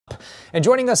And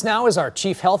joining us now is our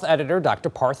Chief Health Editor, Dr.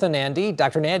 Partha Nandi.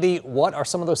 Dr. Nandi, what are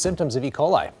some of those symptoms of E.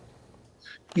 coli?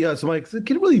 Yeah, so Mike, it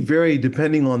can really vary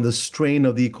depending on the strain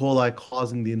of the E. coli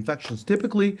causing the infections.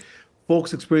 Typically,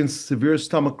 folks experience severe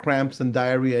stomach cramps and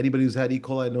diarrhea. Anybody who's had E.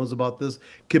 coli knows about this.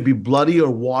 Could be bloody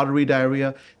or watery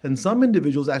diarrhea, and some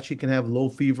individuals actually can have low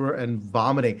fever and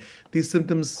vomiting. These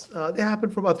symptoms they happen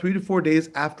for about 3 to 4 days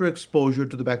after exposure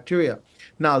to the bacteria.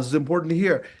 Now, this is important to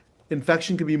hear.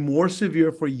 Infection can be more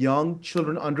severe for young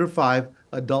children under 5,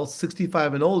 adults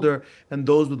 65 and older, and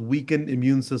those with weakened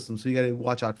immune systems. So you got to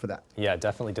watch out for that. Yeah, it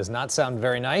definitely does not sound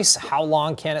very nice. How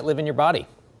long can it live in your body?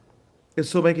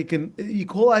 So Mike, E.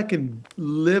 coli can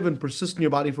live and persist in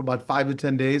your body for about 5 to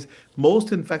 10 days.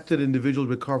 Most infected individuals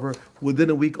recover within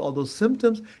a week, although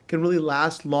symptoms can really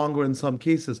last longer in some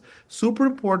cases. Super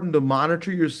important to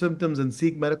monitor your symptoms and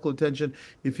seek medical attention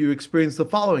if you experience the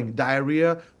following: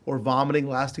 diarrhea or vomiting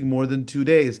lasting more than 2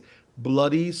 days,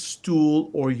 bloody stool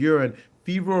or urine,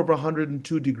 fever over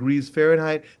 102 degrees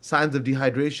Fahrenheit, signs of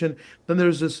dehydration. Then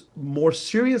there's this more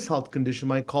serious health condition,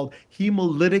 Mike, called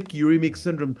hemolytic uremic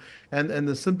syndrome. And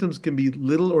the symptoms can be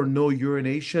little or no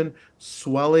urination,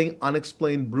 swelling,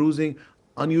 unexplained bruising,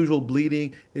 unusual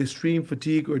bleeding, extreme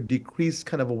fatigue, or decreased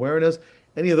kind of awareness.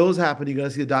 Any of those happen, you got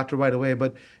to see a doctor right away.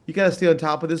 But you got to stay on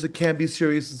top of this. It can be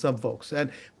serious in some folks,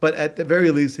 but at the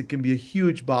very least, it can be a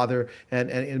huge bother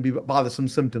and be bothersome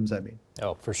symptoms. I mean.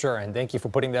 Oh, for sure. And thank you for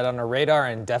putting that on our radar,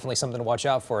 and definitely something to watch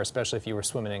out for, especially if you were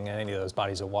swimming in any of those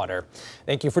bodies of water.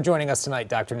 Thank you for joining us tonight,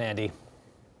 Dr. Nandi.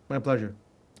 My pleasure.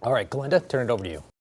 All right, Galinda, turn it over to you.